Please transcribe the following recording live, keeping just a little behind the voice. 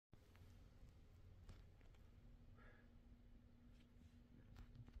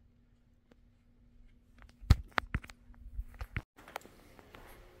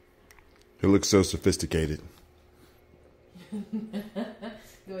He looks so sophisticated. The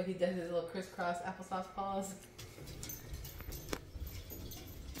way he does his little crisscross applesauce paws.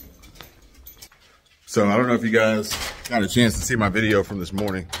 So I don't know if you guys got a chance to see my video from this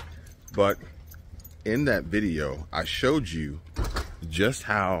morning, but in that video, I showed you just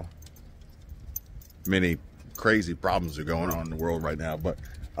how many crazy problems are going on in the world right now, but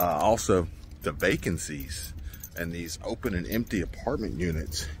also the vacancies and these open and empty apartment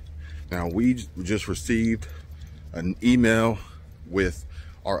units. Now, we just received an email with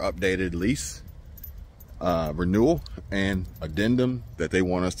our updated lease renewal and addendum that they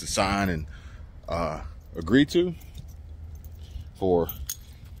want us to sign and agree to for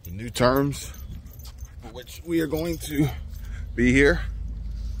the new terms for which we are going to be here.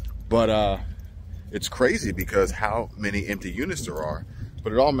 But it's crazy because how many empty units there are,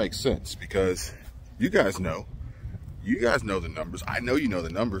 but it all makes sense because you guys know the numbers. I know you know the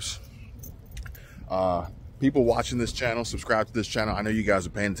numbers. People watching this channel, subscribe to this channel, I know you guys are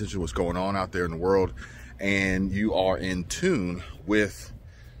paying attention to what's going on out there in the world, and you are in tune with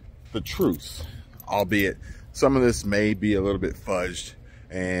the truth, albeit some of this may be a little bit fudged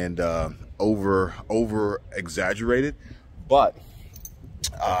and over exaggerated, but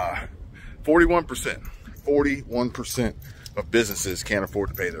 41% of businesses can't afford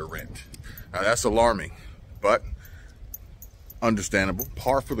to pay their rent. Now that's alarming, but understandable,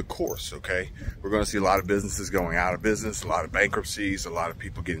 par for the course. Okay, we're going to see a lot of businesses going out of business, a lot of bankruptcies, a lot of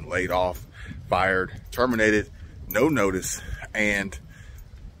people getting laid off, fired, terminated, no notice. And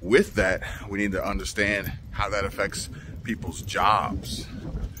with that, we need to understand how that affects people's jobs.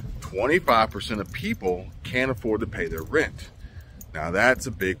 25% of people can't afford to pay their rent. Now that's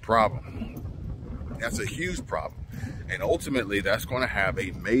a big problem. That's a huge problem. And ultimately that's going to have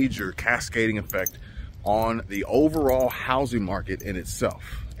a major cascading effect on the overall housing market in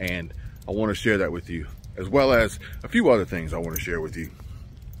itself. And I want to share that with you, as well as a few other things I want to share with you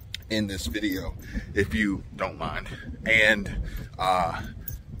in this video, if you don't mind. And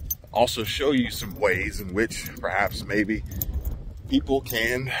also show you some ways in which perhaps maybe people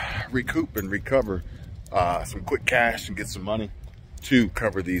can recoup and recover some quick cash and get some money to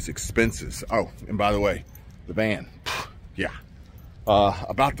cover these expenses. Oh, and by the way, the van. Yeah,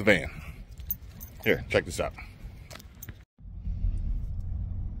 about the van. Here, check this out.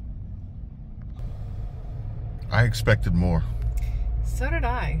 I expected more. So did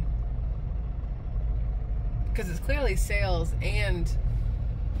I. Because it's clearly sales and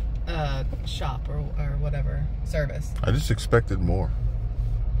shop or whatever, service. I just expected more.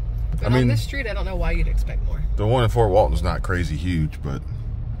 But on this street, I don't know why you'd expect more. The one in Fort Walton's not crazy huge, but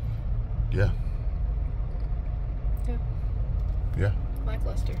yeah. Yeah. Yeah.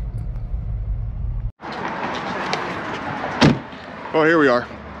 Lackluster. Oh, here we are.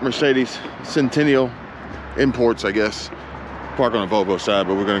 Mercedes Centennial Imports, I guess. Park on the Volvo side,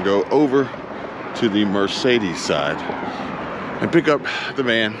 but we're going to go over to the Mercedes side and pick up the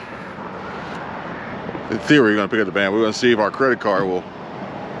van. In theory, we're going to pick up the van. We're going to see if our credit card will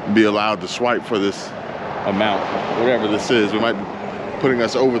be allowed to swipe for this amount, whatever this is. We might be putting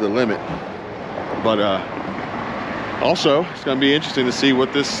us over the limit. But also, it's going to be interesting to see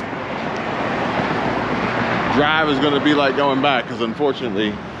what this drive is going to be like going back, because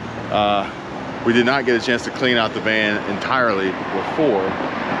unfortunately we did not get a chance to clean out the van entirely before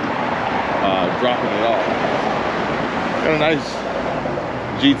dropping it off. Got a nice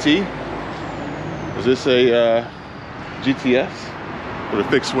GT. Is this a GTS with a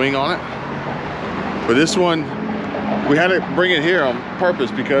fixed wing on it? But this one, we had to bring it here on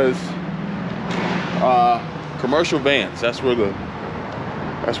purpose because commercial vans, that's where the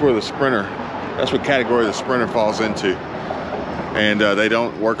Sprinter, that's what category the Sprinter falls into. And they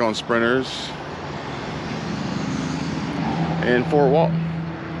don't work on Sprinters in Fort Walton.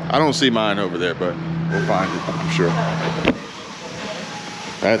 I don't see mine over there, but we'll find it, I'm sure.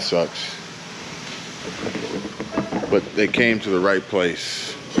 That sucks. But they came to the right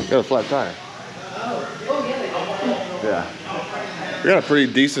place. Got a flat tire. Yeah. We got a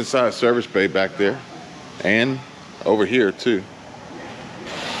pretty decent sized service bay back there. And over here too.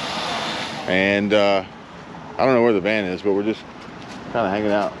 And I don't know where the van is, but we're just kind of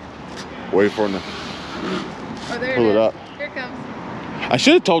hanging out, waiting for them to pull it up. Here it comes. I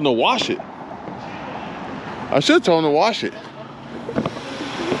should have told him to wash it.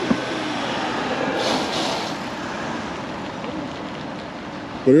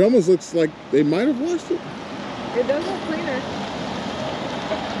 But it almost looks like they might have washed it. It does look cleaner.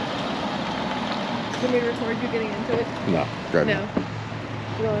 Do you want me to record you getting into it? No, grab it. No.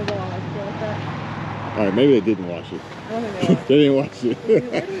 You don't want to go on like that? All right, maybe they didn't wash it. I don't think they They didn't wash it. Where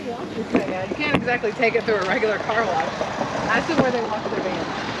do they wash this thing at? You can't exactly take it through a regular car wash. Ask them where they wash their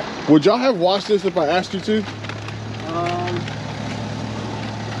van. Would y'all have washed this if I asked you to? I'm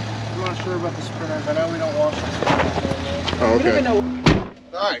not sure about the sprinters. I know we don't wash the sprinters. Oh, We don't okay. even know.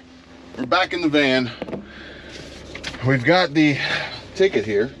 All right, we're back in the van. We've got the ticket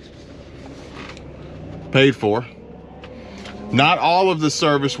here, paid for. Not all of the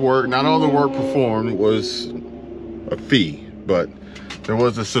service work, not all the work performed was a fee, but there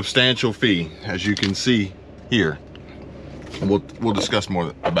was a substantial fee, as you can see here. And we'll discuss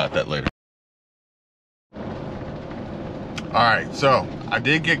more about that later. All right, so I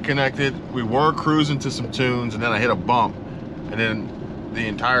did get connected. We were cruising to some tunes, and then I hit a bump, and then the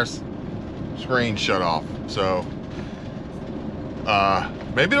entire screen shut off. So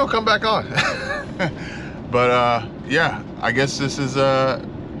maybe it'll come back on. But yeah, I guess this is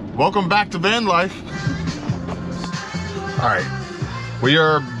welcome back to van life. All right, we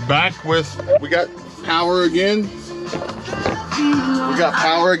are back with, we got power again. We got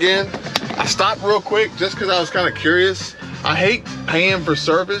power again. I stopped real quick just because I was kind of curious. I hate paying for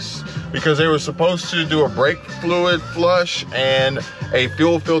service because they were supposed to do a brake fluid flush and a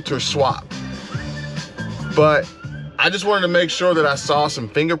fuel filter swap. But I just wanted to make sure that I saw some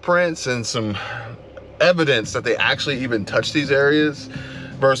fingerprints and some evidence that they actually even touch these areas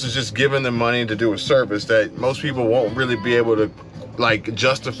versus just giving them money to do a service that most people won't really be able to like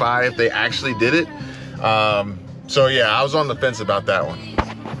justify if they actually did it. So yeah, I was on the fence about that one.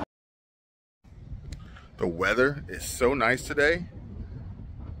 The weather is so nice today.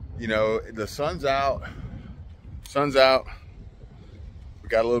 You know, the sun's out. We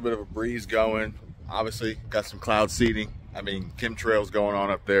got a little bit of a breeze going. Obviously, got some cloud seeding. I mean, chemtrails going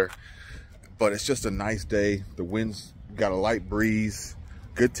on up there. But it's just a nice day. The wind's got a light breeze,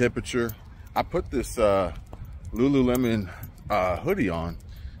 good temperature. I put this Lululemon hoodie on,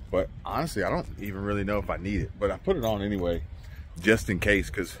 but honestly, I don't even really know if I need it. But I put it on anyway, just in case,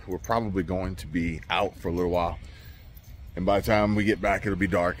 because we're probably going to be out for a little while. And by the time we get back, it'll be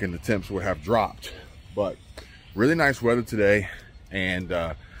dark and the temps will have dropped. But really nice weather today, and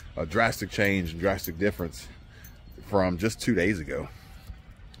a drastic change and drastic difference from just 2 days ago.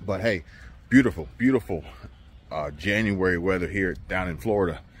 But hey, beautiful, beautiful January weather here down in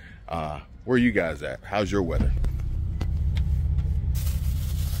Florida. Where are you guys at? How's your weather?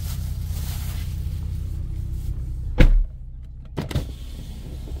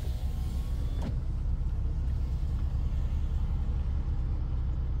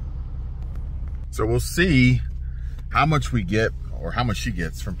 So we'll see how much we get, or how much she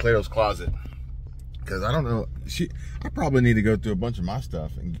gets from Plato's Closet. Because I don't know, I probably need to go through a bunch of my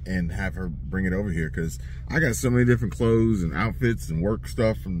stuff and have her bring it over here, because I got so many different clothes and outfits and work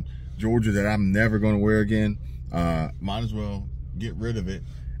stuff from Georgia that I'm never going to wear again. Might as well get rid of it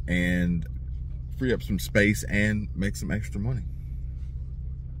and free up some space and make some extra money.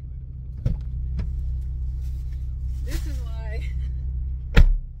 This is why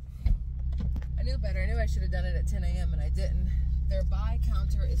I knew better. I knew I should have done it at 10 a.m. and I didn't. Their buy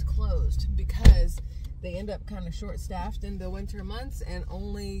counter is closed because they end up kind of short-staffed in the winter months, and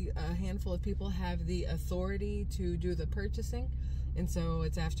only a handful of people have the authority to do the purchasing. And so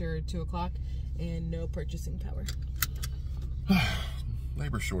it's after 2 o'clock and no purchasing power.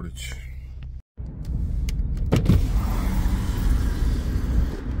 Labor shortage.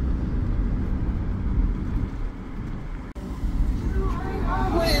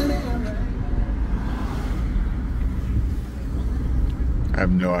 I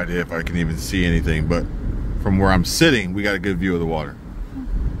have no idea if I can even see anything, but from where I'm sitting, we got a good view of the water.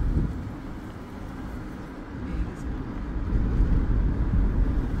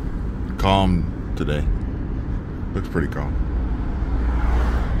 Calm today. Looks pretty calm.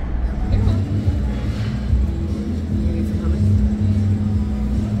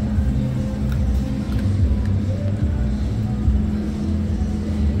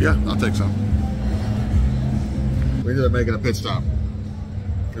 Yeah, I'll take some. We ended up making a pit stop.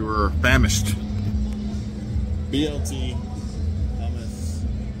 We were famished. BLT, hummus,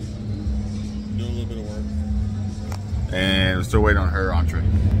 doing a little bit of work. And we're still waiting on her entree.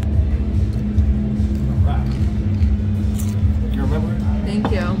 Alright. You remember it?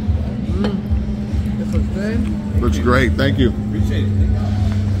 Thank you. This looks good. Looks great, thank you. Appreciate it.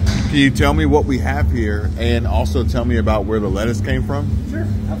 Can you tell me what we have here, and also tell me about where the lettuce came from? Sure,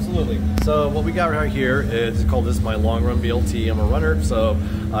 absolutely. So what we got right here is called this my long run BLT. I'm a runner, so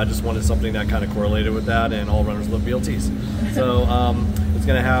I just wanted something that kind of correlated with that, and all runners love BLTs. So It's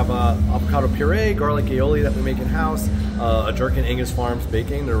going to have avocado puree, garlic aioli that we make in-house, a Jerkin Angus Farms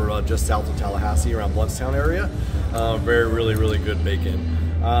bacon. They're just south of Tallahassee, around Bluntstown area. Really good bacon.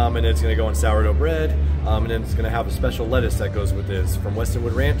 And it's going to go on sourdough bread, and then it's going to have a special lettuce that goes with this from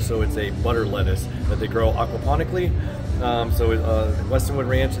Westonwood Ranch. So it's a butter lettuce that they grow aquaponically. Westonwood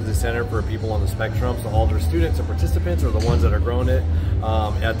Ranch is a center for people on the spectrum, so all their students and participants are the ones that are growing it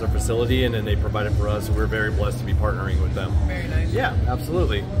at their facility, and then they provide it for us, so we're very blessed to be partnering with them. Very nice. Yeah,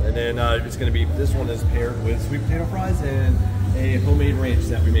 absolutely. And then it's going to be, this one is paired with sweet potato fries and a homemade ranch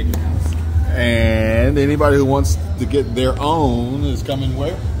that we make in-house. And anybody who wants to get their own is coming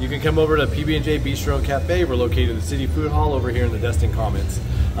where? You can come over to PB&J Bistro and Cafe. We're located in the City Food Hall over here in the Destin Commons.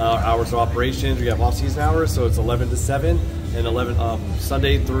 Hours of operations, we have off-season hours, so it's 11 to 7, and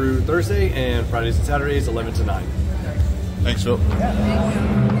Sunday through Thursday, and Fridays and Saturdays, 11 to 9. Thanks, Phil.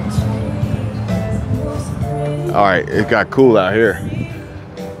 All right, it got cool out here.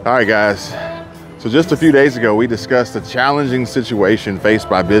 All right, guys. So just a few days ago, we discussed the challenging situation faced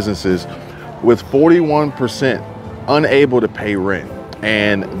by businesses with 41% unable to pay rent.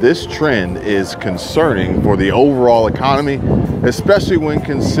 And this trend is concerning for the overall economy, especially when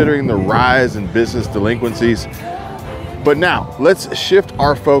considering the rise in business delinquencies. But now, let's shift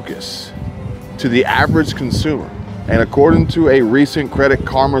our focus to the average consumer. And according to a recent Credit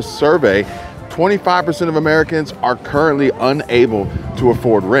Karma survey, 25% of Americans are currently unable to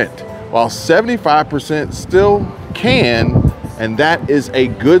afford rent, while 75% still can, and that is a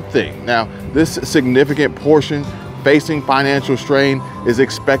good thing. Now, this significant portion facing financial strain is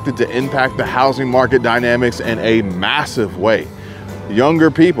expected to impact the housing market dynamics in a massive way. Younger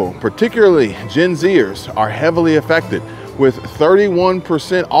people, particularly Gen Zers, are heavily affected, with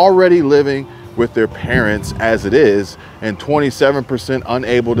 31% already living with their parents as it is, and 27%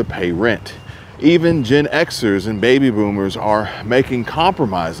 unable to pay rent. Even Gen Xers and baby boomers are making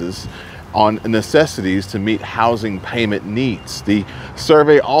compromises on necessities to meet housing payment needs. The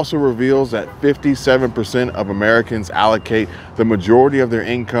survey also reveals that 57% of Americans allocate the majority of their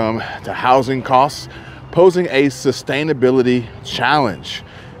income to housing costs, posing a sustainability challenge.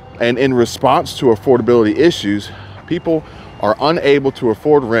 And in response to affordability issues, people are unable to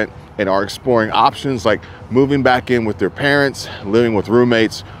afford rent and are exploring options like moving back in with their parents, living with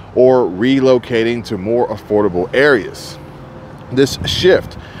roommates, or relocating to more affordable areas. This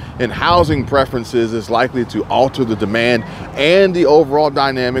shift in housing preferences is likely to alter the demand and the overall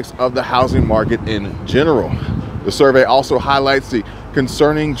dynamics of the housing market in general. The survey also highlights the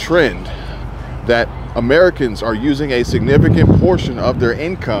concerning trend that Americans are using a significant portion of their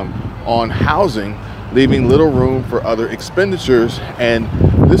income on housing, leaving little room for other expenditures, and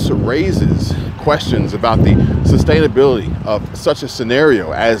this raises questions about the sustainability of such a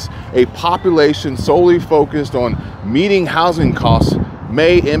scenario, as a population solely focused on meeting housing costs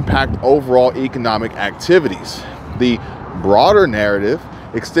may impact overall economic activities. The broader narrative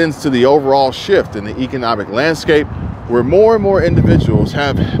extends to the overall shift in the economic landscape, where more and more individuals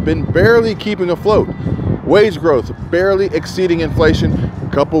have been barely keeping afloat. Wage growth barely exceeding inflation,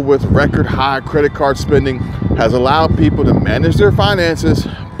 coupled with record high credit card spending, has allowed people to manage their finances,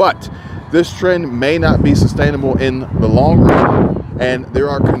 but this trend may not be sustainable in the long run. And there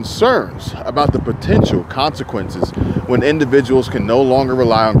are concerns about the potential consequences when individuals can no longer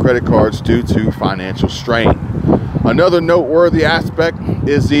rely on credit cards due to financial strain. Another noteworthy aspect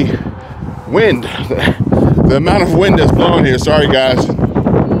is the wind. The amount of wind that's blowing here. Sorry guys,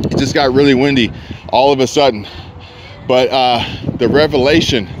 it just got really windy all of a sudden. But the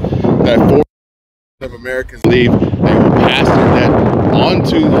revelation that 40% of Americans believe they will pass their debt on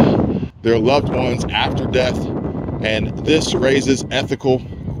to their loved ones after death. And this raises ethical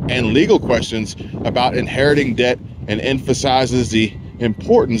and legal questions about inheriting debt and emphasizes the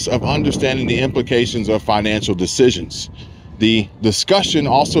importance of understanding the implications of financial decisions. The discussion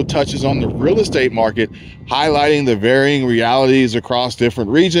also touches on the real estate market, highlighting the varying realities across different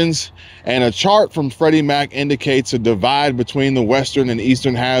regions. And a chart from Freddie Mac indicates a divide between the western and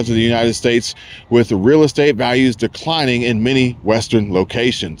eastern halves of the United States, with real estate values declining in many western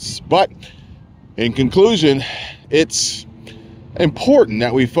locations. But in conclusion, it's important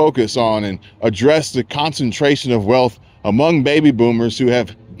that we focus on and address the concentration of wealth among baby boomers who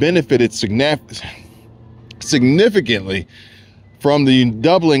have benefited significantly from the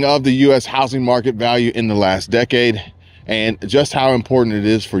doubling of the U.S. housing market value in the last decade, and just how important it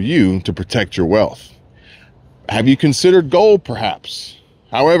is for you to protect your wealth. Have you considered gold, perhaps?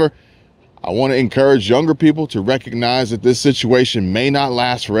 However, I want to encourage younger people to recognize that this situation may not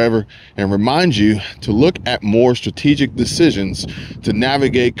last forever, and remind you to look at more strategic decisions to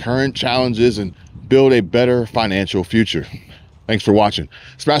navigate current challenges and build a better financial future. Thanks for watching.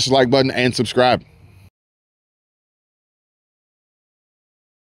 Smash the like button and subscribe.